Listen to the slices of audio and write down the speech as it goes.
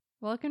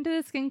Welcome to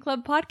the Skin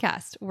Club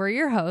podcast. We're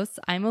your hosts.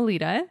 I'm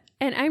Alita.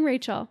 And I'm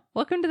Rachel.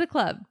 Welcome to the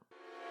club.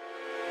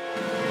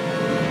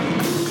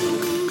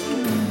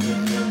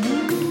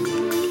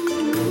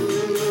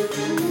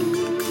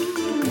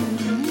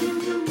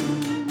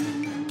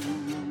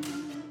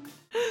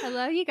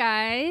 Hello, you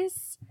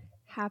guys.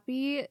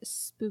 Happy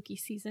spooky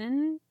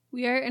season.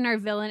 We are in our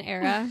villain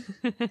era.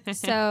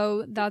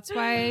 So that's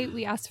why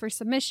we asked for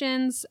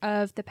submissions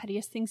of the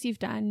pettiest things you've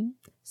done.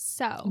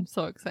 So I'm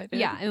so excited.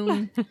 yeah,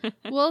 and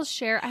we'll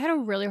share. I had a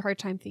really hard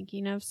time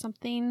thinking of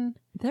something.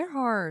 They're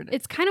hard.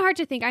 It's kind of hard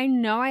to think. I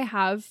know I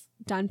have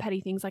done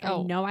petty things. Like,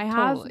 I know I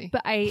have, totally.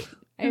 but I've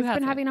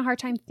been having a hard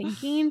time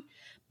thinking.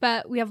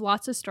 But we have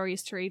lots of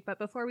stories to read. But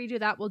before we do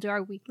that, we'll do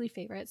our weekly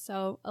favorites.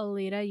 So,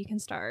 Alita, you can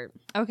start.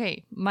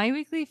 Okay, my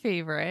weekly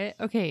favorite.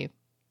 Okay,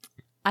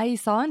 I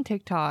saw on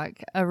TikTok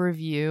a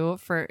review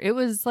for, it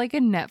was like a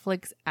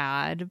Netflix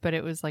ad, but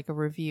it was like a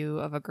review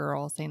of a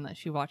girl saying that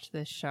she watched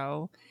this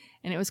show,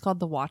 and it was called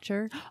The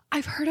Watcher.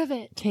 I've heard of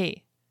it.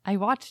 Okay, I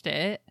watched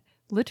it.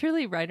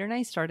 Literally, Ryder and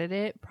I started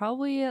it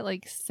probably at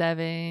like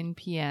 7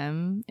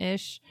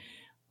 p.m.-ish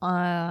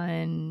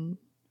on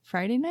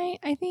Friday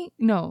night, I think.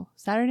 No,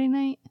 Saturday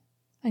night.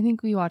 I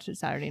think we watched it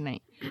Saturday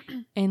night.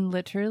 And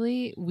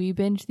literally, we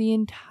binged the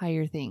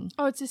entire thing.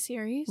 Oh, it's a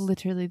series?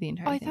 Literally the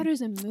entire thing. I thought it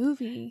was a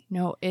movie.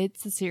 No,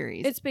 it's a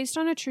series. It's based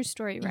on a true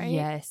story, right?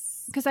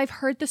 Yes. Because I've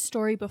heard the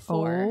story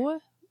before. Oh,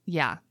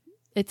 yeah.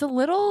 It's a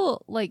little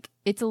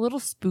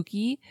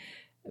spooky,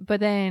 but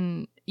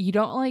then you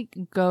don't like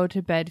go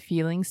to bed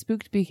feeling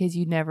spooked because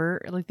they never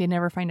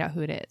find out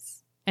who it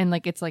is. And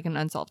like, it's like an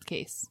unsolved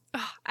case.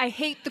 Ugh, I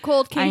hate the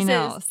cold cases. I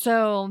know.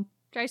 So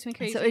drives me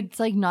crazy. So it's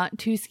like not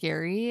too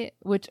scary,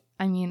 which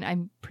I mean,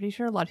 I'm pretty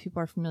sure a lot of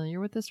people are familiar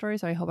with the story.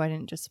 So I hope I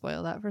didn't just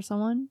spoil that for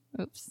someone.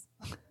 Oops.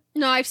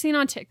 No, I've seen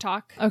on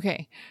TikTok.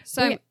 Okay.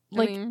 So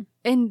but,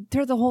 and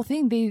through the whole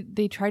thing,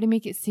 they try to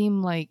make it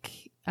seem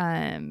like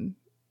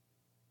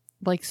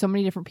so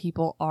many different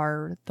people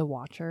are the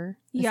watcher,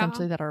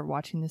 essentially, that are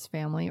watching this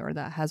family or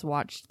that has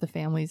watched the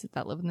families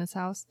that live in this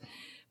house.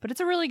 But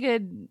it's a really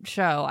good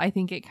show. I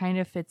think it kind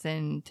of fits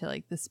into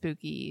like the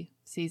spooky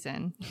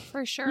season.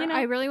 For sure. You know?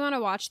 I really want to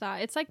watch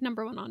that. It's like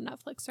 #1 on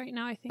Netflix right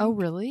now, I think. Oh,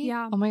 really?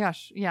 Yeah. Oh my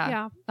gosh.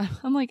 Yeah.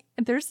 I'm like,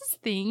 there's this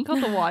thing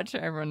called The Watcher.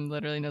 Everyone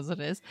literally knows what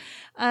it is.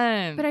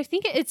 But I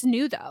think it's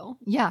new though.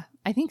 Yeah,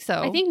 I think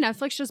so. I think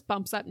Netflix just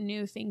bumps up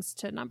new things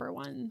to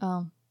 #1.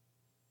 Oh.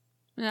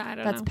 Yeah, I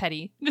don't know. That's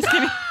petty. Just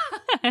kidding.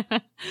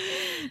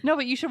 No,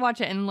 but you should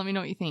watch it and let me know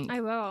what you think. I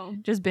will.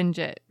 Just binge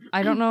it.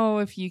 I don't know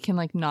if you can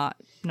like not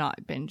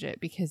binge it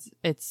because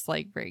it's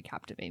like very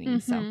captivating.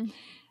 Mm-hmm. So,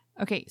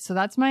 okay, so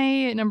that's my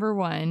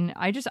 #1.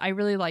 I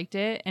really liked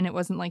it and it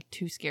wasn't like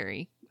too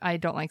scary. I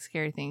don't like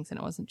scary things and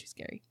it wasn't too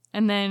scary.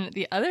 And then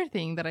the other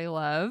thing that I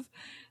love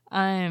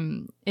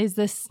is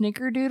the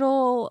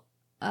Snickerdoodle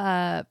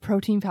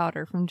protein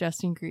powder from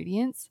Just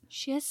Ingredients.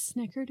 She has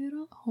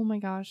Snickerdoodle? Oh my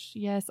gosh,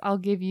 yes. I'll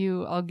give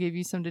you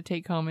some to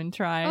take home and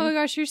try. Oh my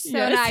gosh, you're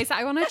so nice.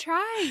 I want to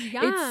try.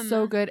 Yum. It's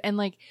so good. And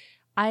like,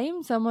 I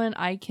am someone,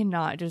 I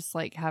cannot just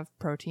like have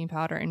protein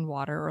powder and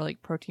water or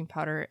like protein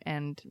powder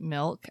and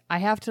milk. I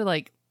have to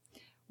like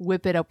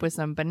whip it up with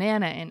some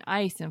banana and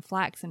ice and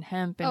flax and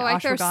hemp and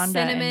ashwagandha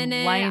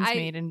and lion's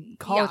mane and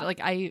collagen. Yeah.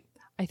 Like I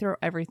throw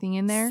everything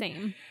in there.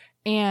 Same.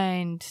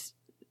 And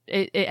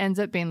it ends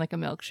up being like a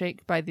milkshake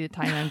by the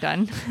time I'm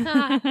done.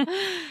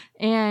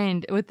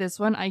 And with this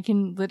one, I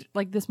can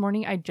like this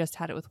morning, I just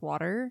had it with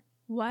water.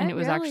 What? And it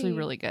was actually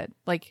really good.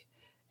 Like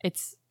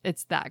it's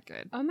that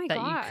good. Oh my gosh.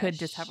 That you could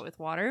just have it with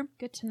water.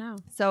 Good to know.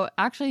 So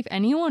actually, if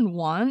anyone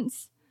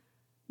wants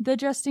the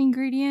Just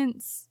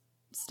Ingredients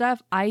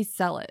stuff, I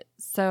sell it.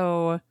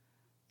 So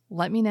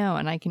let me know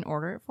and I can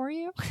order it for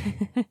you.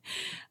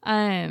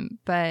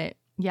 But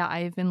yeah,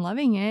 I've been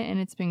loving it and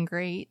it's been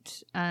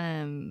great.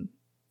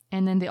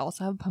 And then they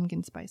also have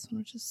pumpkin spice one,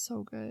 which is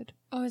so good.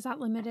 Oh, is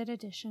that limited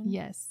edition?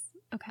 Yes.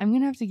 Okay. I'm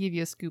going to have to give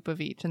you a scoop of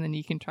each and then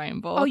you can try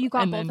them both. Oh, you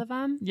got both of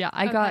them? Yeah,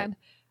 I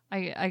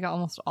got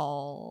almost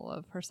all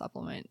of her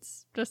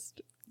supplements.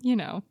 Just,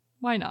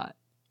 why not?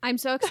 I'm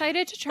so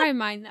excited to try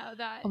mine though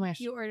that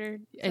you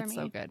ordered for It's me.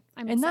 so good.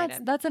 I'm excited.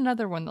 And that's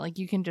another one that like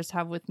you can just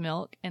have with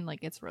milk and like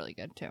it's really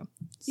good too.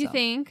 So, you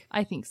think?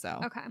 I think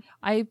so. Okay.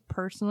 I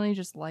personally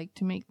just like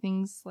to make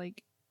things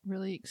like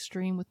really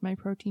extreme with my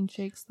protein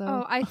shakes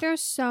though.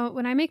 Oh,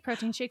 when I make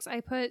protein shakes,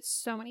 I put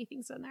so many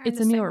things in there. It's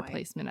a meal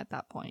replacement at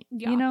that point.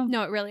 Yeah.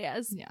 No, it really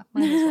is. Yeah.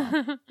 Might as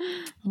well.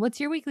 What's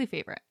your weekly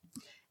favorite?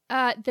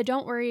 The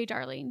Don't Worry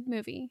Darling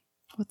movie.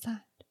 What's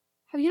that?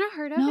 Have you not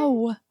heard of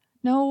it?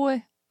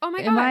 No. Oh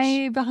my gosh. Am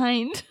I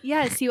behind?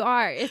 Yes, you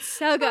are. It's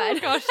so good. Oh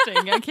gosh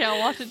dang. Okay, I'll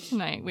watch it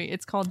tonight. Wait,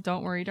 it's called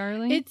Don't Worry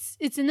Darling?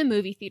 It's in the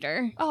movie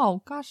theater.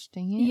 Oh gosh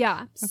dang it.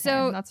 Yeah. Okay,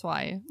 so that's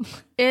why.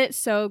 It's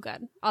so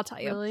good. I'll tell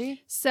you.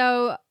 Really?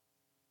 So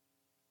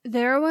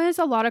there was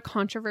a lot of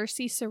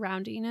controversy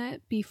surrounding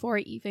it before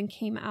it even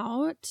came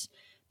out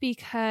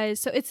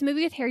because it's a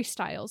movie with Harry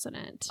Styles in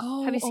it.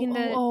 Have you seen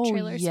the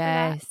trailers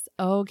yes. for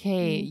that?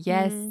 Okay. Mm-hmm.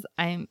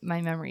 Yes.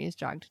 My memory is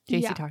jogged.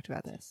 JC talked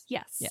about this.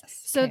 Yes.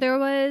 Yes. So okay. there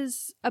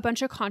was a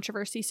bunch of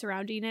controversy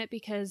surrounding it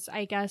because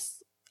I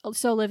guess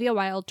Olivia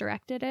Wilde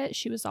directed it.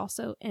 She was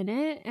also in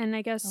it. And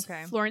I guess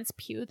Florence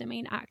Pugh, the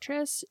main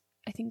actress,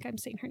 I think I'm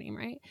saying her name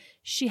right.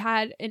 She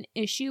had an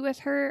issue with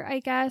her, I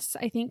guess.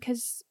 I think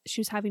because she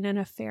was having an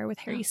affair with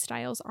Harry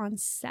Styles on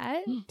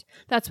set.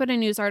 That's what a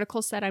news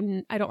article said.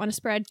 I don't want to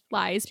spread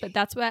lies, but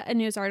that's what a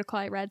news article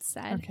I read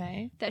said.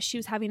 Okay. That she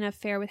was having an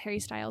affair with Harry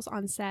Styles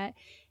on set.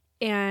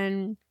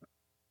 And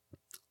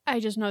I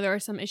just know there were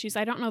some issues.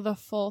 I don't know the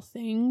full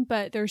thing,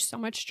 but there's so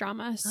much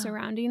drama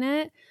surrounding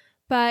it.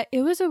 But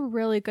it was a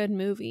really good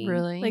movie.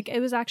 Really? Like,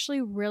 it was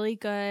actually really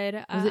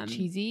good. Was it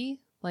cheesy?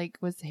 Like,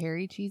 was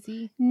Harry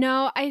cheesy?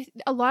 No,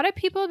 a lot of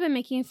people have been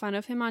making fun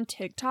of him on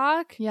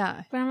TikTok.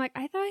 Yeah. But I'm like,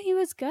 I thought he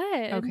was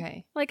good.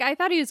 Okay. Like, I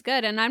thought he was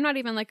good. And I'm not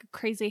even like a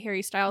crazy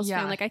Harry Styles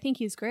fan. Like, I think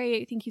he's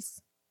great. I think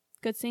he's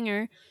a good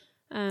singer.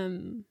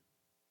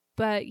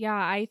 But yeah,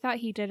 I thought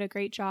he did a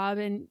great job.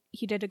 And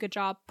he did a good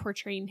job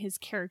portraying his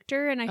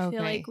character. And I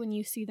feel like when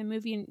you see the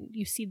movie and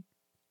you see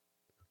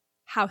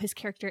how his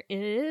character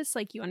is,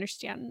 like, you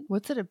understand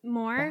what's it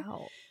more.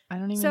 About? I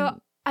don't even know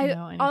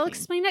anything. I'll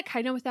explain it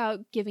kind of without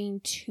giving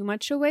too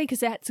much away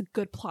because that's a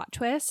good plot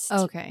twist.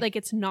 Okay. Like,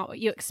 it's not what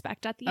you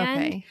expect at the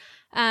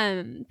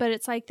end. But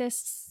it's like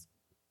this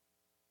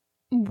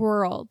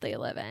world they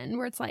live in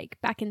where it's like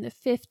back in the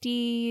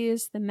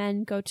 50s, the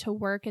men go to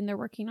work and they're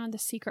working on the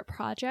secret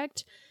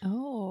project.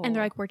 Oh. And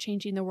they're like, we're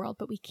changing the world,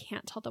 but we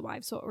can't tell the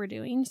wives what we're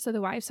doing. So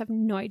the wives have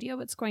no idea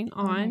what's going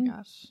on. Oh my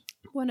gosh.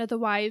 One of the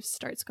wives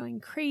starts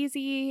going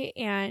crazy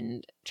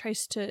and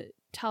tries to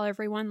tell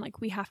everyone, like,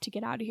 we have to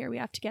get out of here. We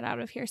have to get out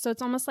of here. So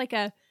it's almost like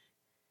a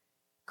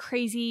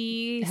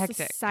crazy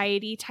hectic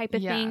society type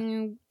of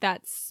thing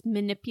that's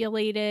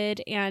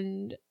manipulated.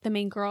 And the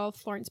main girl,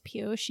 Florence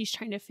Pugh, she's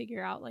trying to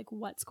figure out, like,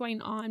 what's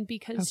going on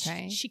because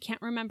she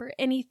can't remember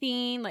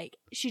anything. Like,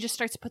 she just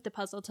starts to put the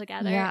puzzle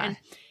together. And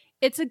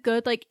it's a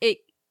good, like,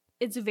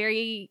 it's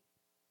very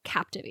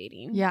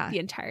captivating the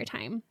entire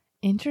time.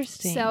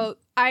 Interesting. So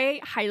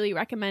I highly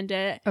recommend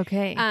it.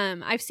 Okay.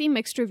 I've seen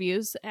mixed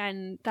reviews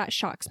and that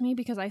shocks me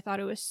because I thought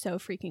it was so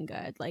freaking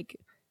good. Like,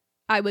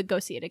 I would go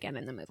see it again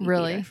in the movie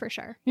theater for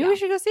sure. Maybe we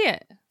should go see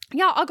it.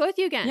 Yeah, I'll go with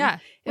you again. Yeah.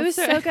 It was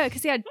so good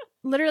because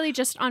literally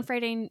just on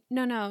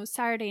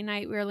Saturday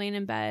night we were laying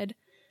in bed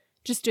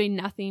just doing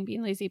nothing,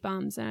 being lazy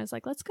bums, and I was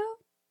like, let's go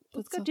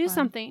do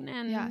something.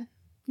 And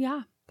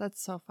yeah.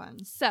 That's so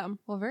fun. So,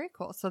 well, very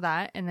cool. So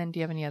that, and then do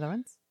you have any other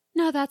ones?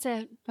 No, that's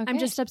it. Okay. I'm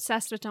just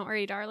obsessed with Don't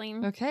Worry,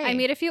 Darling. Okay. I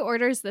made a few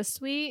orders this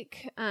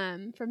week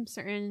from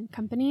certain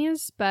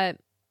companies, but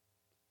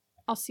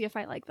I'll see if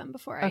I like them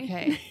before I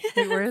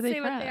Wait, where are they say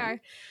from? what they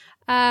are.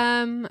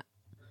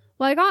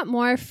 Well, I got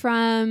more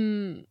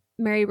from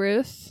Mary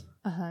Ruth,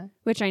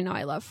 which I know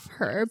I love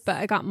her, but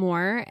I got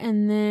more.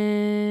 And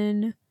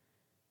then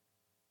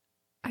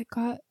I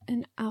got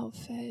an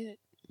outfit.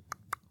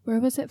 Where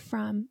was it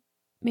from?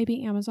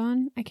 Maybe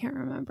Amazon? I can't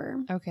remember.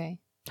 Okay.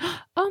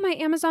 Oh, my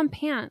Amazon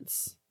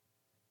pants.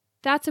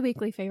 That's a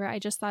weekly favorite I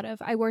just thought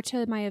of. I wore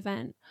to my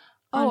event.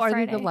 Oh, are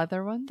Friday. they the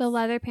leather ones? The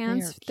leather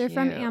pants. They're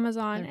from cute.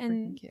 Amazon, They're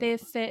and the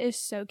fit is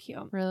so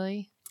cute.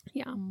 Really?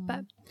 Yeah.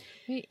 But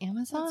wait,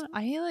 Amazon?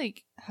 I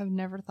have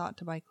never thought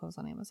to buy clothes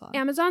on Amazon.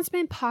 Amazon's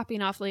been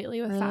popping off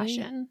lately with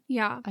fashion.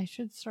 Yeah. I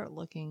should start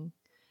looking.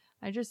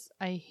 I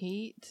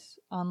hate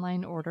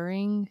online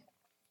ordering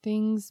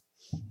things,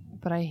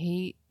 but I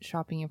hate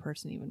shopping in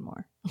person even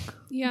more.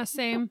 Yeah,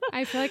 same.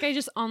 I feel like I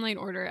just online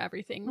order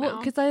everything now. Well,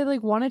 because I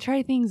want to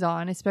try things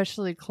on,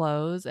 especially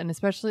clothes, and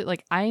especially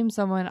I am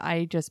someone,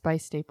 I just buy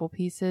staple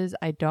pieces.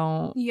 I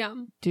don't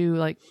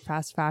do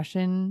fast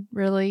fashion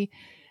really.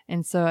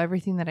 And so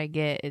everything that I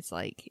get is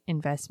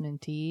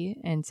investment-y.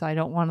 And so I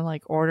don't want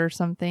to order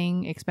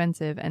something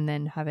expensive and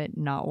then have it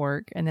not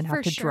work and then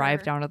have to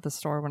drive down to the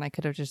store when I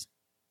could have just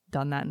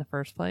done that in the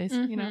first place,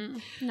 you know?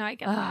 No, I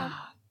get that.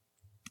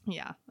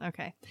 Yeah.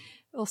 Okay.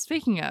 Well,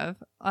 speaking of,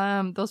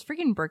 those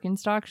freaking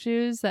Birkenstock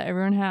shoes that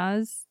everyone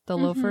has, the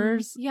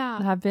loafers,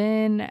 have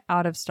been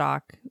out of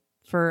stock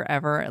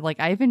forever.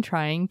 I've been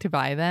trying to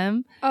buy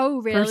them.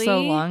 Oh, really? For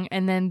so long.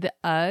 And then the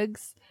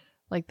Uggs,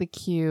 the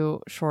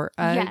cute short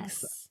Uggs.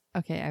 Yes.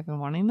 Okay, I've been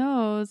wanting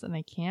those and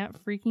I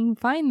can't freaking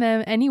find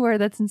them anywhere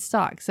that's in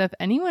stock. So if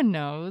anyone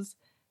knows,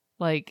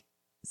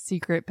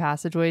 secret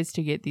passageways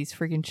to get these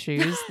freaking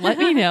shoes, let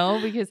me know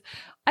because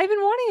I've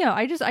been wanting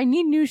them. I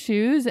need new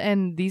shoes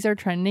and these are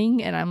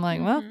trending and I'm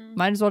well,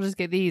 might as well just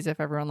get these if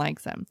everyone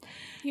likes them.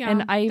 Yeah,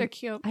 and they're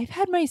cute. I've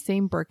had my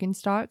same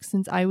Birkenstock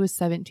since I was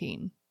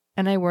 17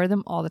 and I wear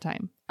them all the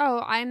time.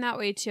 Oh, I'm that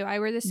way too. I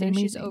wear the same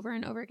shoes over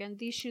and over again.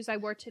 These shoes I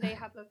wore today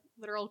have a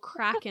literal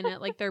crack in it,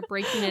 they're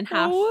breaking in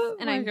half. Oh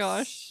and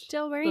I'm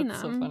still wearing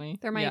them. So funny.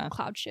 They're my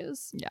cloud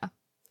shoes. Yeah,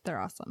 they're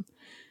awesome.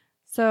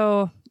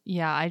 So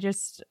yeah,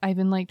 I've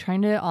been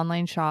trying to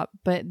online shop,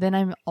 but then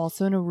I'm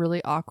also in a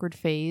really awkward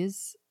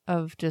phase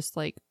of just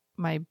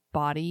my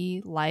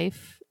body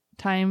life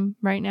time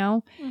right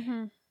now.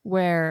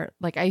 where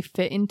like I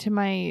fit into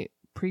my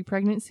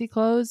pre-pregnancy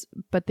clothes,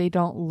 but they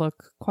don't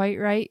look quite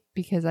right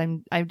because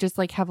I just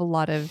like have a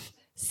lot of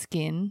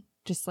skin,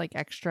 just like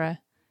extra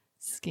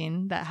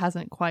skin that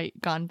hasn't quite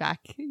gone back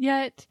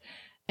yet.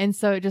 And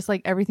so it just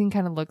like everything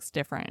kind of looks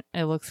different.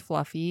 It looks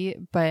fluffy,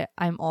 but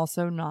I'm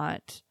also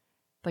not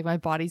like my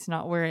body's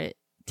not where it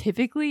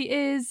typically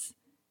is.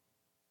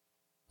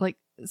 Like,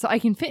 so I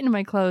can fit into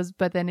my clothes,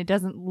 but then it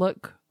doesn't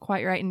look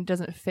quite right and it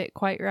doesn't fit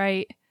quite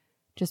right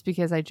just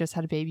because I just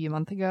had a baby a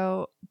month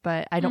ago.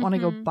 But I don't want to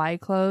go buy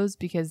clothes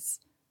because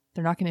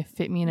they're not going to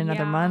fit me in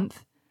another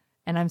month.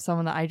 And I'm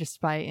someone that I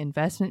just buy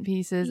investment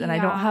pieces and I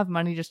don't have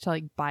money just to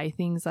like buy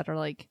things that are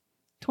like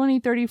 20,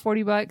 30,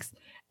 40 bucks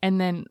and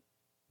then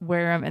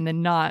wear them and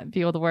then not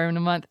be able to wear them in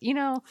a month, you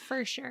know?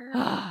 For sure.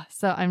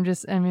 So I'm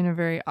in a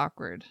very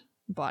awkward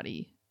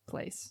body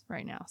place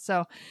right now.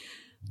 So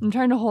I'm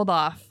trying to hold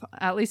off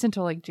at least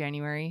until like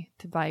January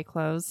to buy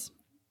clothes.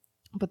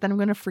 But then I'm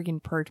going to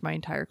freaking purge my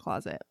entire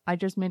closet. I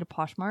just made a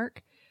Poshmark.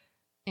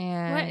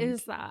 And what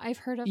is that? I've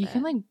heard of it. You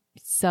can like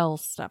sell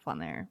stuff on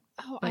there.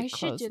 Oh, like I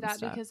should do that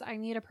stuff. because I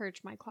need to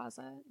purge my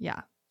closet.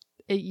 Yeah,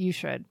 you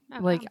should.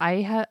 Okay. Like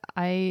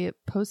I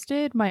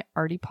posted my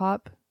Artie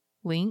Pop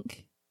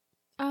link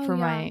for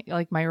my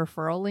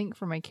referral link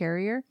for my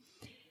carrier,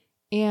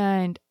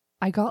 and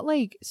I got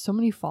like so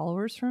many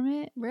followers from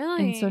it.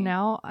 Really? And so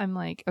now I'm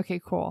like, okay,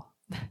 cool.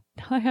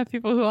 Now I have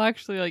people who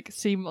actually like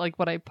see like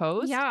what I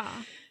post. Yeah.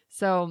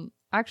 So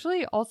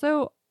actually,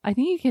 also, I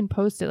think you can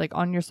post it like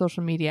on your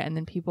social media, and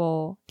then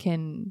people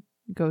can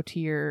go to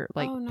your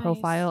like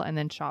profile and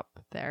then shop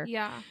there.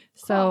 Yeah.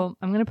 So cool.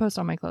 I'm gonna post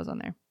all my clothes on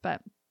there,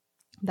 but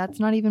that's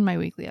not even my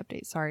weekly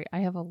update. Sorry, I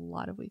have a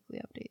lot of weekly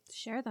updates.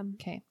 Share them.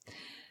 Okay.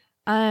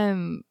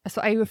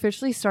 So I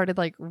officially started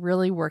like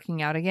really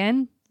working out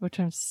again, which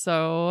I'm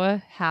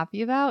so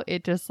happy about.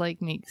 It just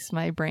like makes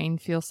my brain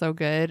feel so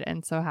good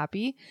and so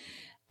happy.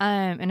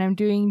 And I'm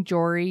doing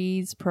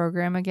Jory's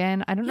program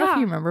again. I don't know if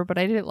you remember, but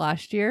I did it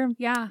last year.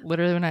 Yeah.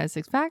 Literally when I was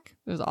 6-pack.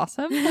 It was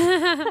awesome.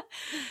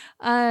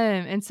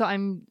 And so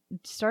I'm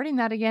starting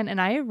that again.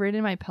 And I have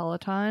ridden my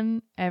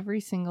Peloton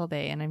every single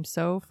day. And I'm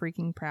so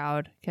freaking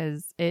proud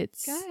because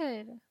it's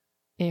good.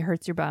 It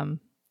hurts your bum.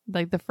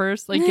 Like the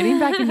first, like getting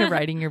back into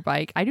riding your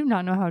bike. I do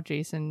not know how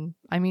Jason,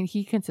 I mean,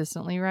 he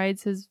consistently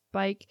rides his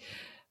bike,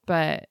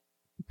 but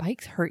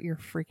bikes hurt your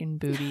freaking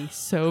booty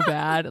so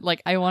bad.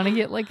 Like I want to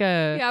get like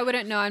a I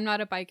wouldn't know. I'm not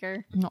a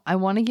biker. No, I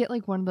want to get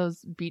like one of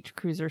those beach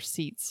cruiser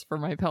seats for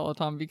my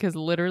Peloton because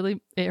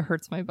literally it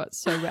hurts my butt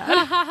so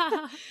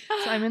bad.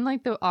 So I'm in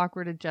like the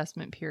awkward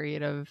adjustment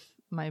period of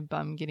my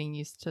bum getting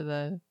used to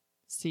the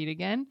seat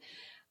again.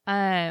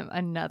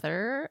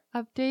 Another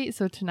update.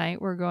 So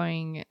tonight we're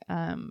going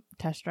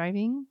test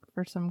driving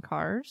for some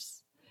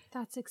cars.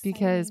 That's exciting.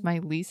 Because my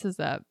lease is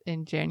up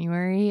in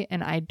January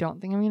and I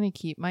don't think I'm going to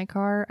keep my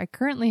car. I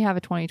currently have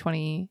a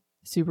 2020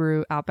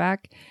 Subaru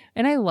Outback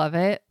and I love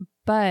it,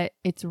 but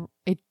it's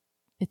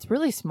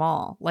really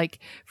small. Like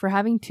for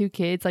having 2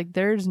 kids, like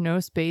there's no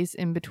space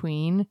in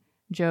between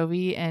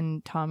Jovi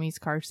and Tommy's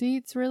car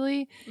seats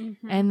really.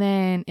 Mm-hmm. And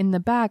then in the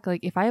back,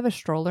 like if I have a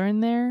stroller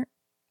in there,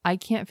 I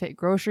can't fit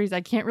groceries.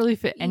 I can't really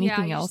fit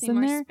anything else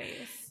in there.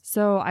 Space.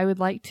 So I would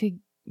like to,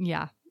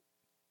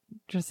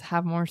 just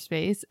have more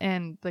space.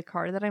 And the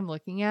car that I'm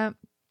looking at,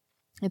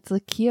 it's a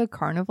Kia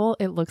Carnival.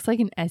 It looks like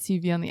an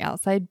SUV on the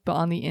outside, but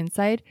on the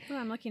inside,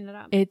 I'm looking it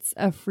up. It's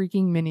a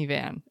freaking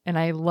minivan. And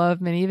I love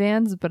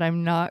minivans, but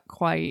I'm not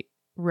quite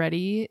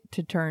ready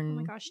to turn 30.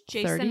 Oh my gosh,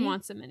 Jason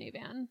wants a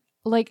minivan.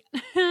 Like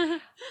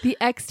the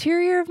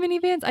exterior of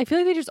minivans, I feel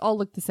like they just all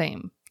look the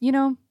same, you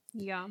know?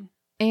 Yeah.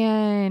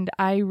 And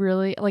I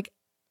really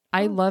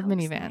I love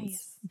minivans.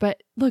 Nice.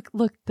 But look,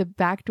 the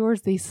back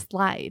doors, they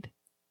slide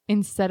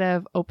instead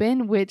of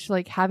open, which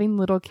like having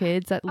little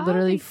kids that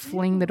literally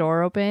fling the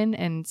door open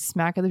and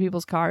smack other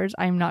people's cars.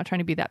 I'm not trying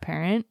to be that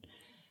parent.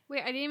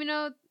 Wait, I didn't even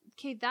know.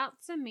 Okay,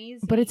 that's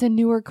amazing. But it's a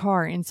newer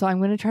car. And so I'm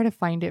going to try to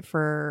find it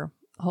for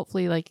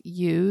hopefully like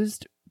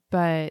used.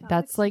 But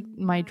that's like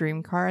my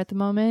dream car at the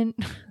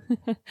moment.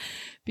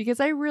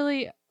 Because I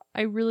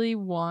really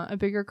want a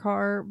bigger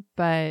car,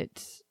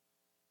 but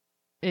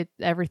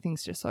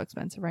everything's just so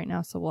expensive right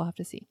now. So we'll have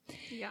to see.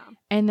 Yeah.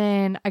 And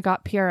then I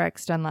got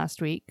PRX done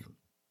last week.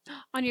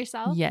 On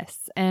yourself?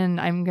 Yes. And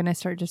I'm going to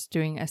start just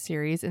doing a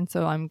series. And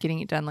so I'm getting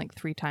it done like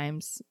 3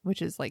 times,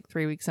 which is like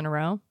 3 weeks in a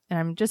row. And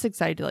I'm just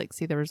excited to like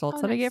see the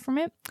results that I get from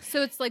it.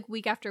 So it's like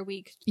week after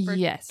week for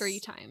 3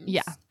 times?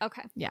 Yeah.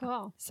 Okay. Yeah.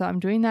 Cool. So I'm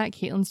doing that.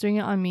 Caitlin's doing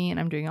it on me and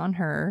I'm doing it on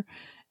her.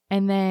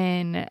 And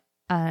then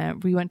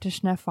we went to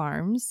Schneff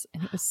Farms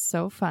and it was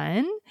so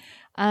fun.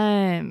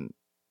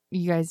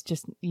 You guys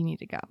you need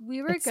to go.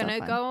 We were going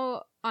to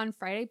go on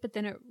Friday, but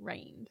then it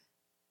rained.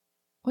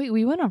 Wait,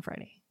 we went on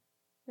Friday.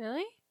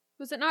 Really?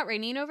 Was it not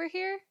raining over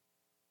here?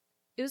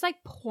 It was like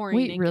pouring.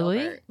 Wait, really?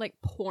 Gilbert. Like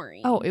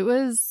pouring. Oh, it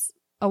was.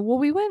 Oh, well,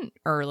 we went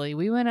early.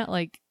 We went at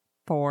like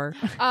 4.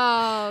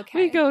 Oh, okay.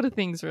 We go to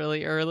things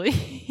really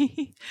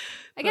early.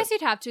 I guess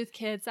you'd have to with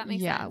kids. That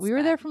makes sense. Yeah, we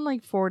were there from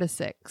like 4 to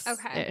 6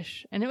 Okay.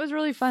 ish, and it was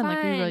really fun.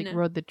 Like we like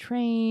rode the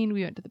train.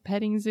 We went to the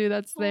petting zoo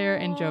that's there,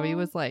 and Joey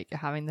was like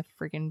having the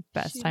freaking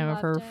best time of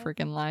her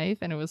freaking life,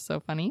 and it was so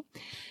funny.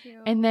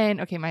 Cute. And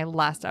then, okay, my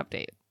last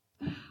update.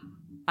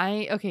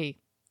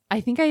 I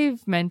think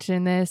I've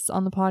mentioned this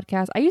on the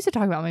podcast. I used to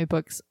talk about my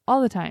books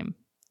all the time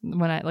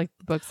when I like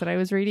the books that I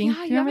was reading.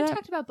 Yeah, you haven't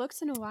talked about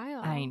books in a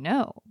while. I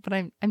know, but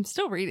I'm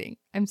still reading.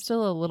 I'm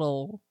still a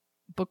little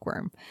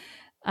bookworm.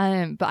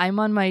 But I'm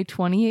on my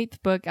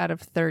 28th book out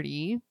of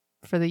 30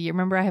 for the year.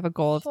 Remember, I have a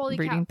goal of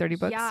reading 30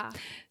 books. Yeah.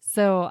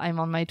 So I'm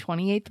on my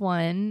 28th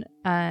one.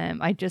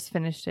 I just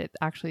finished it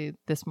actually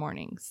this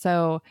morning.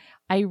 So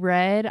I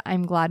read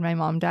I'm Glad My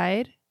Mom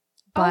Died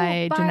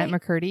by Jeanette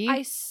McCurdy.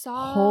 I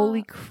saw.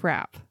 Holy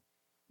crap.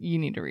 You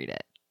need to read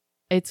it.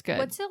 It's good.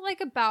 What's it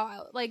like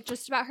about? Like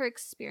just about her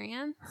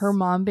experience? Her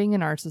mom being a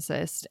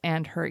narcissist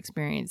and her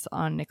experience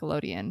on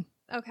Nickelodeon.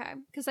 Okay.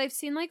 Because I've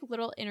seen like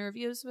little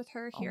interviews with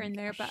her here and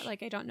there, but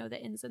like I don't know the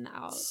ins and the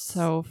outs.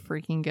 So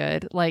freaking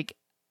good. Like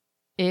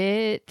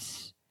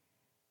it,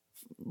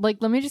 like,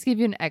 let me just give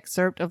you an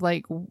excerpt of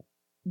like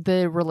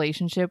the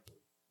relationship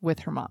with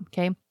her mom.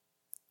 Okay.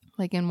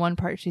 Like in one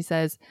part, she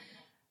says,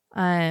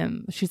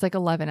 she's like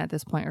 11 at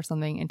this point or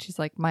something, and she's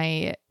like,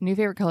 my new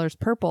favorite color is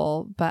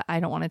purple, but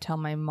I don't want to tell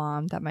my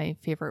mom that my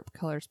favorite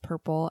color is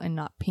purple and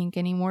not pink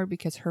anymore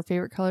because her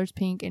favorite color is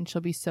pink, and she'll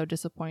be so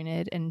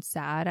disappointed and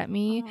sad at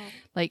me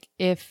like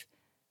if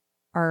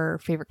our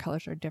favorite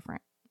colors are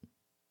different.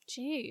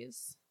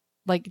 Jeez.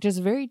 Like just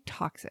very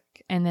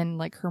toxic. And then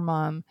like her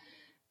mom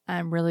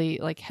really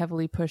like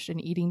heavily pushed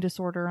an eating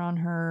disorder on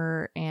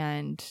her,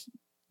 and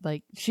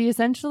like she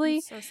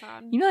essentially, so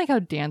sad. You know, like how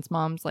dance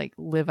moms like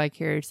live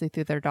vicariously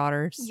through their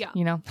daughters. Yeah.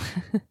 You know?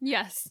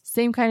 Yes.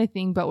 Same kind of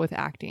thing, but with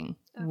acting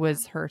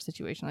was her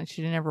situation. Like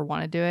she didn't ever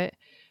want to do it,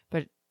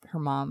 but her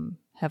mom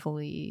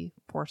heavily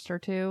forced her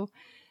to.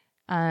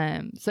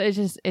 So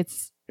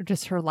it's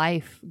just her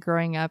life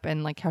growing up,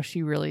 and like how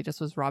she really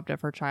just was robbed of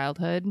her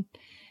childhood,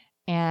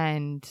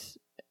 and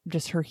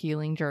just her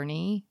healing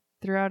journey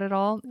throughout it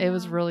all. It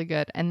was really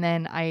good. And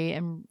then I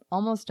am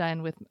almost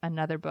done with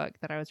another book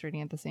that I was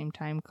reading at the same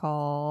time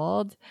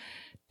called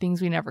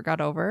Things We Never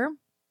Got Over.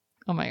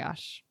 Oh my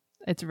gosh.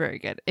 It's very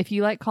good. If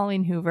you like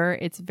Colleen Hoover,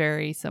 it's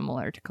very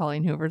similar to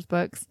Colleen Hoover's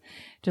books.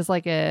 Just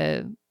like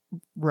a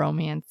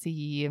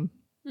romancy,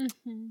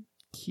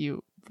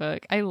 cute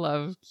book. I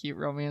love cute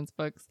romance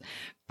books.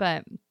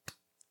 But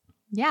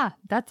yeah,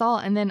 that's all.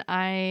 And then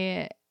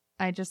I'm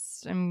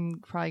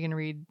probably going to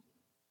read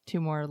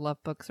 2 more love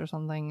books or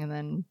something and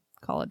then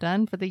call it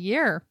done for the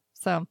year.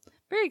 So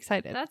very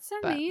excited. That's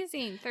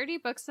amazing. 30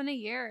 books in a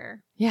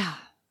year. Yeah.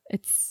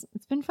 It's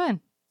been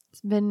fun.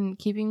 It's been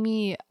keeping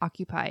me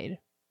occupied.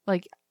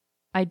 Like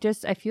I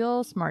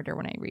feel smarter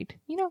when I read,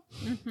 you know?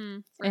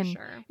 For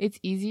sure. It's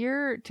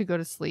easier to go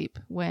to sleep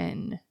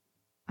when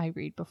I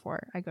read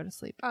before I go to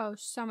sleep. Oh,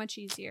 so much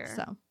easier.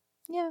 So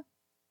yeah.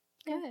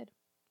 Good.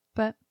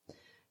 But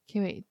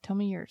okay, wait, tell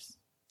me yours.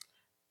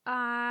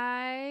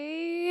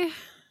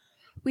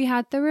 We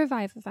had the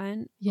Revive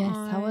event. Yes,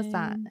 how was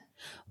that?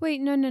 Wait,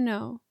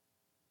 no.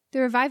 The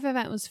Revive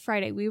event was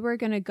Friday. We were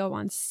going to go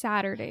on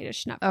Saturday to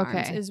Schnupp Farms.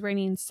 Okay. It was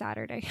raining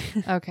Saturday.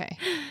 Okay.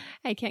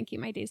 I can't keep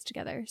my days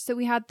together. So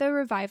we had the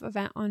Revive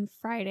event on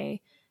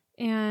Friday,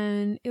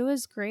 and it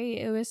was great.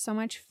 It was so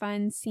much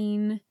fun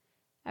seeing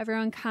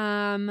everyone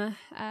come.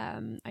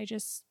 I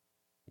just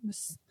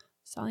was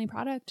selling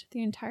product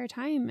the entire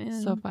time.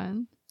 And so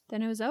fun.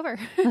 Then it was over.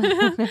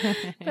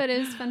 But it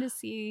was fun to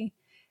see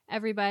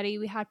everybody.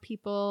 We had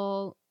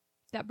people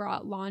that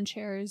brought lawn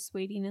chairs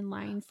waiting in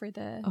line for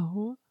the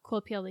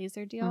Cool Peel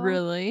laser deal.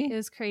 Really? It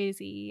was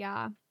crazy.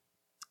 Yeah.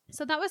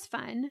 So that was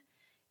fun.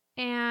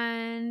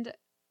 And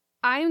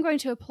I'm going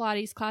to a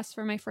Pilates class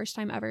for my first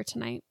time ever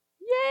tonight.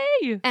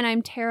 Yay! And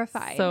I'm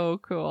terrified. So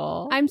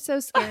cool. I'm so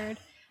scared.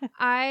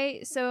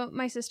 So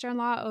my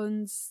sister-in-law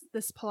owns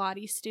this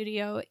Pilates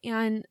studio,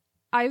 and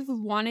I've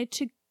wanted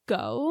to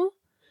go,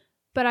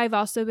 but I've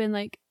also been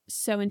like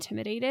so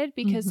intimidated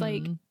because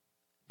like,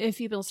 if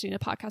you've been listening to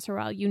the podcast for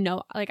a while, you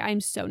know, like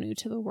I'm so new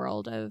to the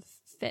world of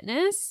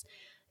fitness,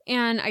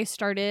 and I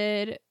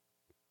started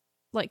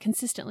like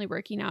consistently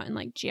working out in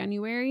like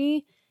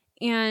January,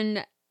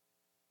 and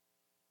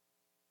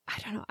I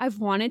don't know, I've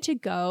wanted to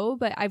go,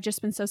 but I've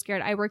just been so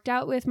scared. I worked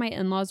out with my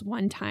in-laws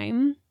one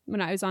time when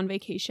I was on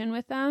vacation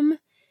with them,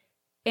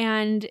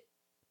 and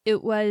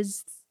it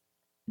was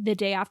the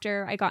day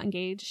after I got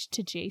engaged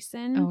to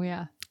Jason. Oh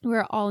yeah. We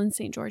were all in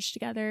St. George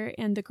together,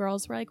 and the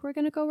girls were like, we're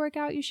going to go work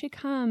out. You should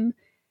come.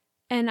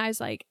 And I was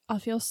like, I'll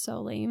feel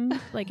so lame,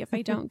 like if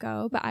I don't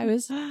go, but I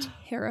was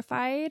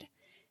terrified.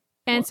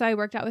 And so I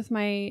worked out with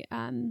my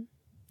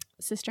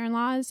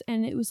sister-in-laws,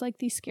 and it was like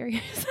the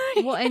scariest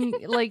thing. Well, and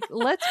like,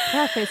 let's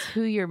preface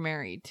who you're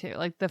married to,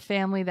 like the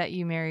family that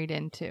you married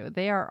into.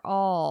 They're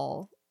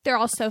all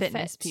so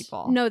fitness fit.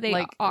 people. No, they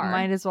like, are.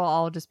 Might as well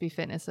all just be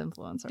fitness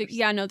influencers.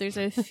 Yeah, no, there's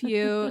a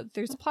few.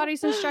 There's a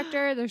Pilates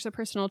instructor. There's a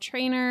personal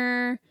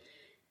trainer.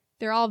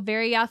 They're all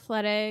very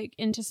athletic,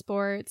 into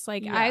sports.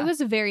 Like, Yeah. I was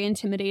very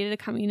intimidated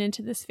coming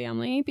into this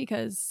family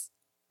because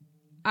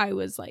I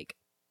was like,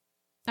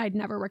 I'd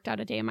never worked out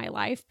a day in my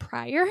life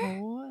prior.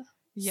 Oh,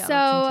 yeah, So,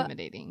 that's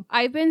intimidating.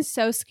 I've been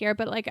so scared,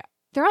 but like,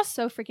 they're all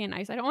so freaking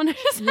nice. I don't want to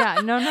just...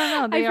 Yeah, no,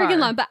 I freaking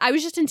love, but I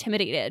was just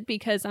intimidated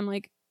because I'm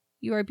like,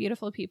 you are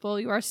beautiful people.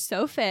 You are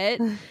so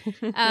fit.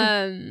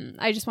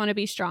 I just want to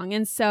be strong.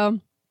 And so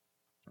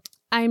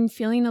I'm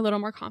feeling a little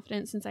more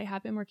confident since I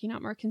have been working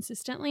out more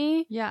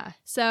consistently. Yeah.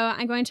 So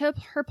I'm going to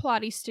her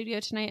Pilates studio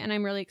tonight and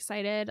I'm really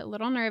excited, a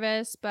little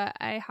nervous, but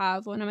I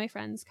have one of my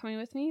friends coming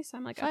with me. So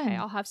I'm like, Fun. okay,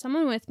 I'll have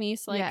someone with me.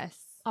 So like, yes.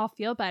 I'll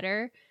feel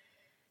better.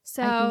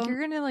 So I think you're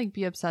going to like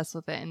be obsessed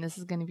with it and this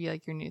is going to be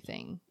like your new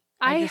thing.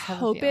 I just have a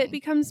hope it feeling.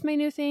 becomes my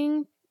new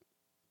thing,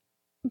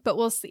 but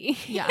we'll see.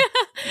 Yeah.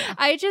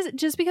 I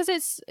just because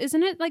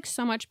isn't it like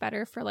so much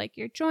better for like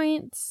your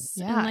joints?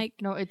 Yeah. And like,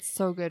 no, it's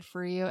so good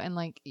for you and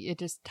like it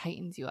just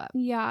tightens you up.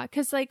 yeah,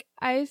 because like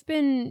I've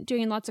been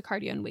doing lots of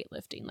cardio and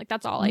weightlifting. Like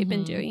that's all I've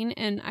been doing.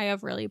 And I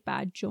have really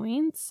bad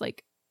joints.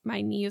 Like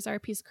my knees are a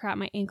piece of crap.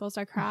 My ankles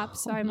are crap.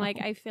 So I'm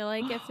like, I feel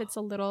like if it's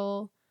a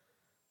little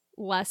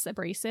less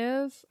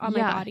abrasive on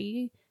my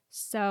body.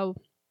 So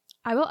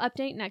I will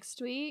update next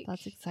week.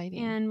 That's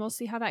exciting. And we'll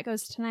see how that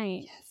goes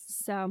tonight. Yes.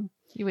 So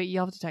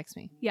You'll have to text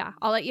me. yeah,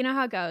 I'll let you know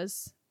how it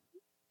goes.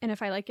 And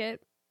if I like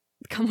it,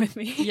 come with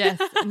me. Yes.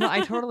 No,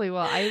 I totally will.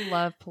 I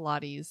love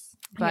Pilates,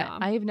 but Yeah.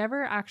 I've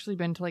never actually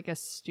been to like a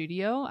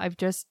studio. I've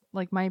just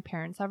like my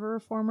parents have a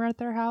reformer at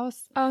their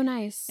house. Oh,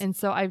 nice. And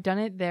so I've done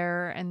it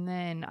there. And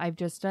then I've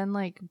just done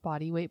like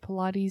body weight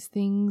Pilates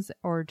things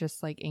or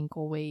just like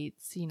ankle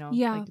weights,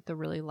 like the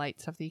really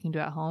light stuff that you can do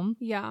at home.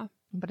 Yeah.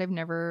 But I've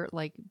never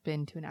like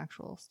been to an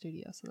actual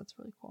studio. So that's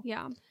really cool.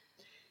 Yeah.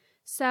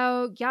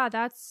 So yeah,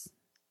 that's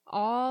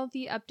all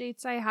the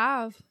updates I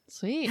have.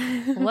 Sweet.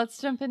 Well, let's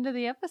jump into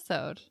the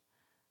episode.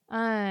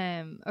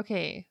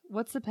 Okay.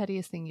 What's the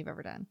pettiest thing you've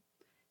ever done?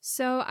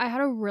 So I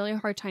had a really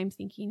hard time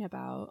thinking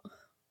about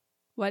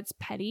what's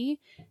petty.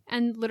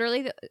 And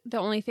literally the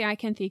only thing I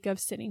can think of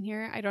sitting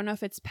here, I don't know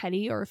if it's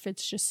petty or if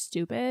it's just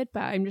stupid,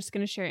 but I'm just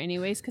going to share it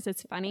anyways because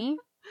it's funny.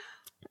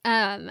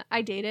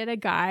 I dated a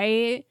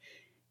guy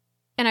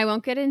and I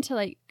won't get into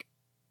like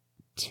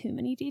too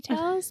many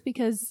details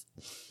because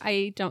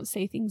I don't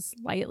say things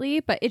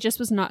lightly, but it just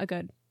was not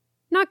good.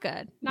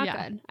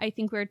 I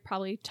think we're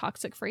probably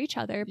toxic for each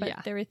other,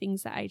 but there were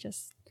things that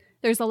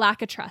there's a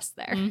lack of trust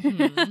there.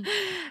 Mm-hmm.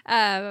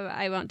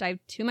 I won't dive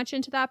too much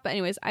into that, but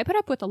anyways, I put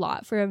up with a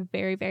lot for a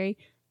very, very,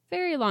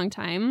 very long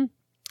time.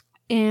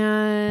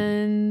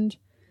 And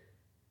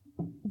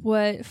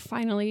what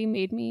finally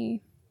made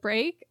me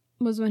break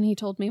was when he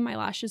told me my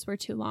lashes were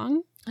too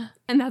long.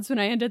 And that's when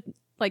I ended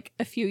like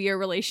a few-year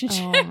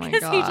relationship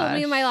because he told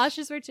me my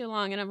lashes were too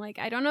long. And I'm like,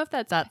 I don't know if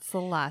that's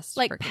the last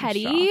like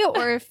petty straw.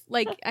 or if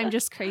like I'm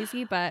just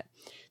crazy, but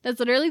that's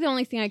literally the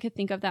only thing I could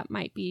think of that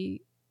might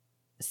be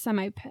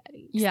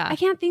semi-petty. Yeah. I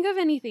can't think of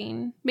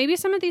anything. Maybe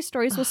some of these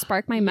stories will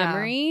spark my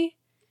memory.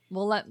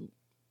 Well,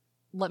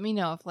 let me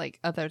know if like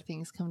other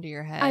things come to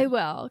your head. I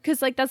will,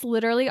 because like that's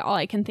literally all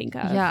I can think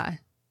of. Yeah.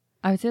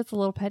 I would say it's a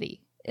little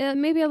petty.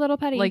 Maybe a little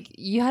petty. Like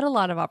you had a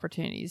lot of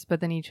opportunities,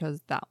 but then you chose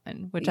that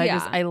one, which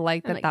I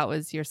like that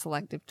was your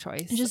selective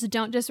choice. Just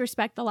don't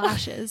disrespect the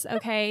lashes,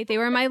 okay? They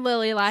were my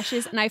lily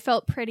lashes, and I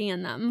felt pretty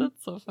in them.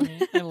 That's so funny.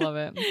 I love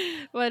it.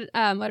 What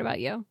about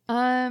you?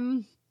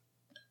 I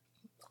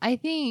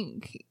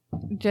think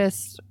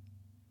just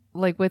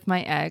like with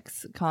my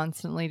ex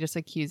constantly just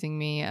accusing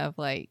me of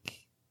like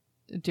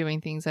doing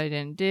things I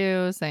didn't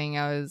do, saying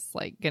I was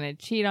like gonna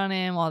cheat on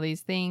him, all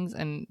these things,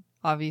 and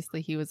obviously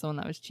he was the one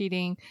that was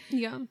cheating.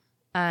 Yeah.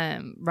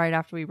 Right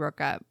after we broke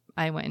up,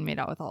 I went and made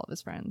out with all of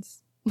his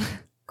friends.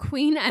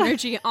 Queen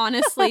energy,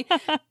 honestly.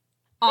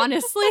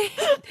 Honestly.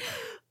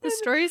 The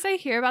stories I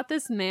hear about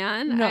this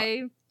man,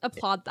 I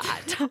applaud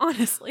that,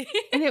 honestly.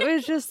 And it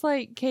was just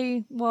like,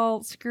 okay,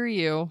 well, screw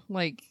you.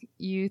 Like,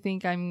 you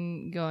think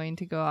I'm going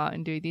to go out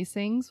and do these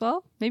things?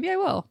 Well, maybe I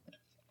will.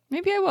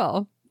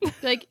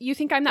 Like, you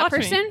think I'm that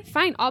person? Me.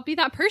 Fine, I'll be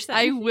that person.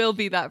 I will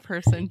be that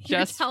person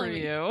just for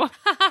you.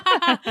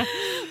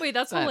 Wait,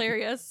 that's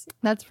hilarious.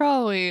 That's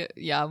probably,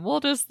 we'll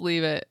just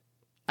leave it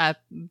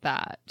at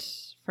that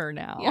for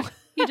now. Yeah,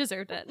 he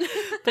deserved it.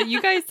 But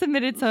you guys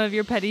submitted some of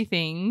your petty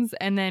things.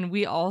 And then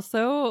we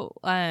also,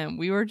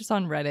 we were just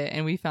on Reddit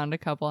and we found a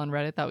couple on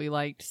Reddit that we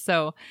liked.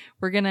 So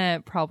we're going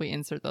to probably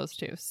insert those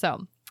too.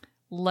 So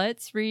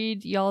let's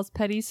read y'all's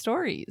petty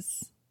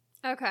stories.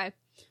 Okay.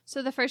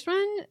 So the first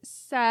one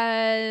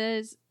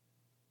says,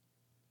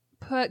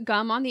 put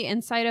gum on the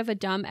inside of a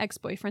dumb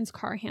ex-boyfriend's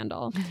car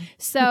handle.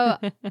 So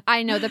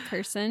I know the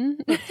person.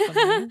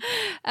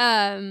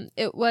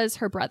 It was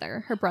her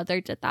brother. Her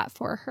brother did that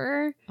for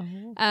her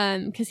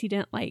because he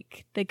didn't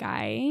like the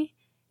guy.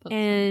 That's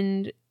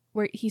and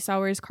where he saw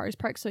where his car is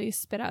parked, so he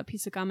spit out a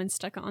piece of gum and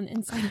stuck it on the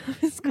inside of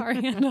his car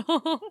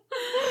handle.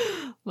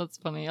 That's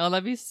funny. Oh,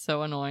 that'd be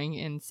so annoying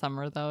in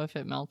summer, though, if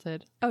it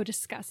melted. Oh,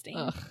 disgusting.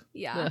 Ugh.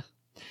 Yeah. Ugh.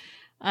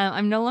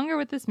 I'm no longer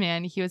with this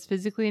man. He was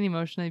physically and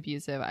emotionally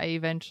abusive. I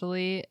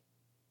eventually,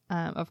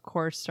 of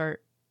course,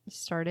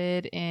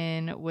 started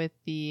in with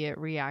the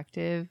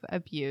reactive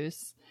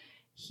abuse.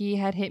 He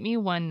had hit me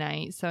one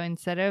night, so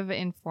instead of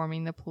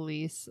informing the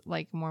police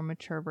like a more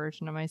mature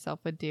version of myself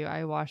would do,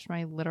 I washed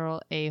my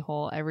literal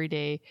a-hole every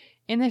day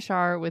in the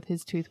shower with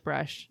his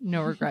toothbrush.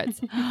 No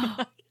regrets.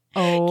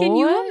 Oh, can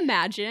you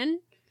imagine?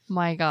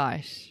 My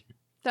gosh.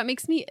 That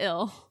makes me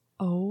ill.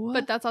 Oh.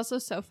 But that's also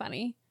so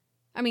funny.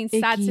 I mean,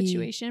 sad Icky.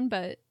 situation,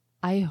 but...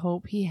 I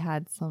hope he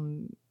had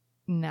some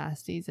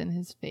nasties in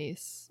his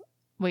face.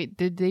 Wait,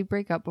 did they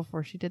break up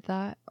before she did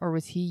that? Or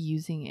was he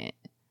using it?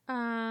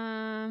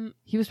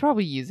 He was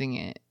probably using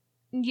it.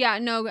 Yeah,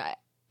 no,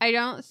 I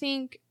don't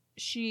think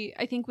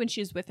I think when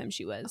she was with him,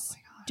 she was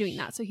doing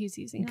that. So he's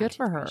using Good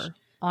for her,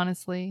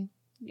 honestly.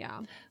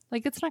 Yeah.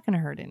 Like, it's not going to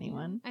hurt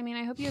anyone. I mean,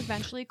 I hope you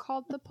eventually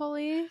called the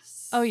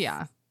police. Oh,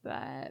 yeah.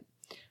 But,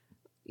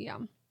 yeah.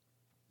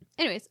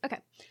 Anyways, okay.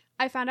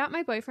 I found out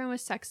my boyfriend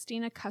was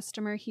sexting a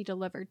customer he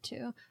delivered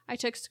to. I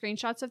took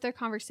screenshots of their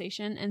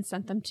conversation and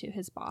sent them to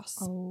his boss.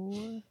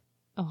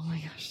 Oh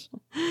my gosh.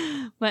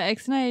 My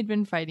ex and I had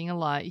been fighting a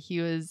lot. He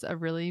was a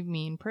really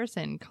mean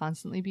person,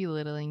 constantly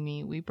belittling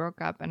me. We broke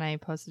up and I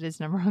posted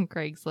his number on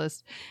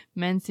Craigslist.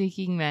 Men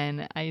seeking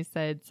men. I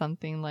said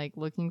something like,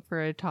 looking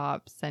for a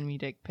top, send me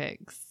dick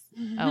pics.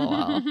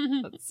 LOL.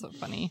 That's so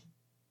funny.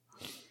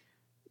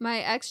 My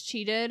ex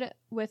cheated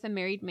with a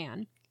married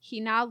man. He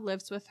now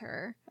lives with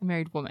her. A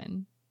married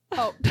woman.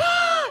 Oh,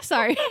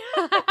 sorry.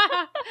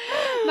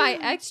 My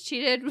ex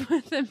cheated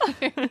with a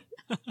married...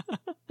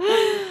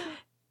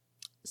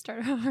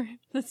 Start over.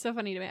 That's so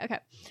funny to me. Okay.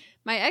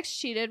 My ex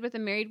cheated with a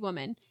married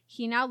woman.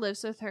 He now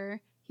lives with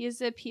her. He is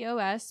a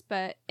POS,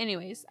 but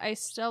anyways, I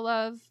still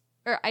have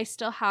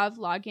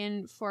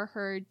login for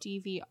her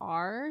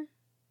DVR.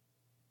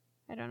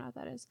 I don't know what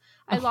that is.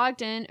 I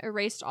logged in,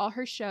 erased all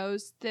her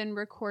shows, then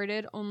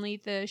recorded only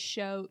the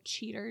show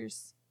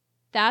Cheaters.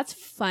 That's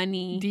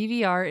funny.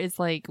 DVR is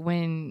like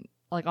when,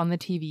 like on the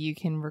TV, you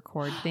can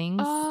record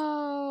things.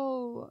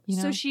 Oh, you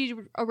know? So she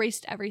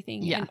erased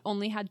everything and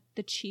only had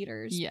the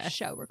Cheaters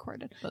show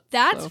recorded.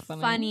 That's so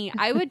funny.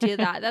 I would do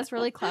that. That's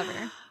really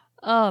clever.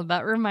 Oh,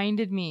 that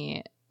reminded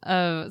me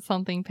of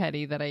something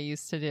petty that I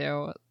used to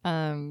do.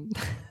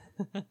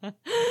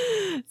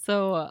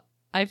 So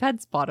I've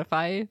had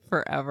Spotify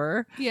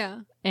forever.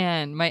 Yeah.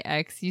 And my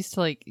ex used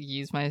to like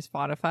use my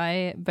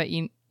Spotify, but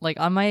like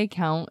on my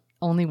account,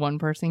 only one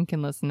person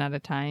can listen at a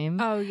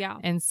time. Oh, yeah.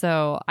 And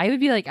so I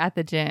would be like at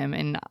the gym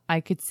and I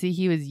could see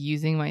he was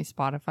using my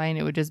Spotify and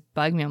it would just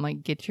bug me. I'm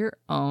like, get your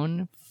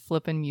own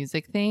flippin'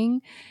 music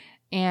thing.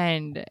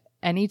 And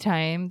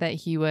anytime that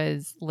he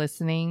was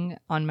listening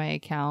on my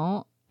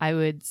account, I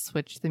would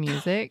switch the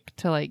music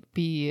to like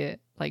be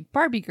like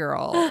Barbie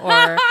Girl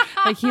or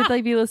like he'd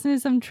like be listening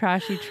to some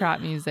trashy trap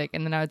music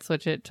and then I would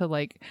switch it to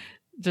like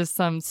just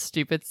some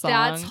stupid song.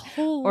 That's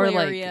hilarious. Or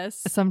like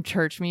some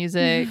church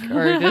music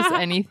or just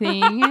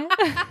anything.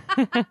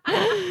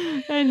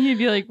 And he'd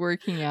be like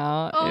working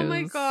out. Oh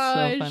my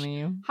gosh. So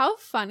funny. How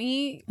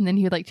funny. And then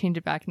he would like change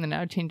it back and then I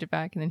would change it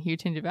back and then he would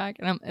change it back.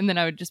 And then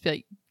I would just be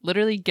like,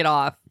 literally get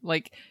off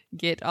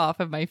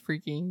of my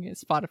freaking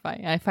Spotify.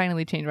 And I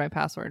finally changed my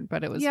password,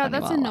 but it was funny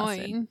that's while it annoying.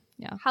 lasted.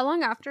 Yeah. How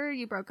long after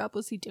you broke up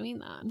was he doing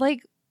that?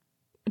 Like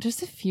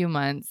just a few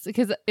months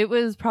because it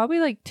was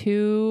probably like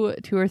two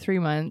or 3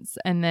 months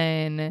and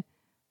then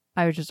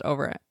I was just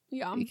over it.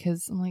 Yeah.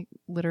 Because I'm like,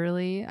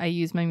 literally, I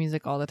use my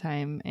music all the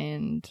time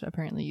and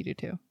apparently you do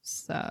too.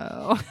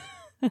 So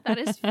that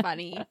is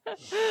funny.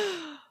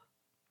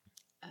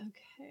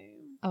 Okay.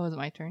 Oh, is it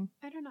my turn?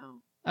 I don't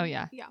know. Oh,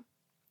 yeah. Yeah.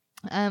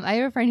 I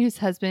have a friend whose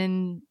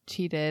husband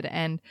cheated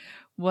and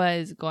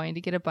was going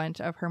to get a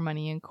bunch of her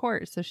money in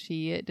court. So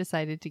she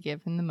decided to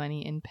give him the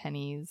money in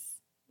pennies.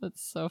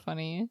 That's so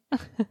funny.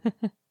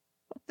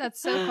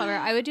 That's so clever.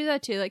 I would do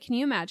that too. Like, can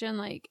you imagine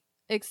like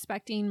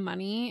expecting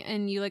money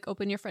and you like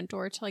open your front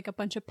door to like a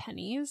bunch of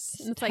pennies?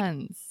 And it's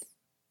tons. Like,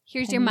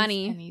 here's pennies, your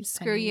money. Pennies,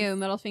 Screw pennies. you,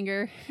 middle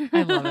finger.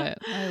 I love it.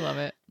 I love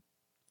it.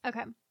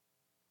 Okay.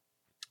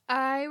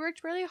 I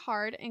worked really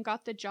hard and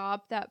got the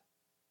job that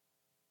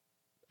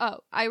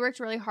both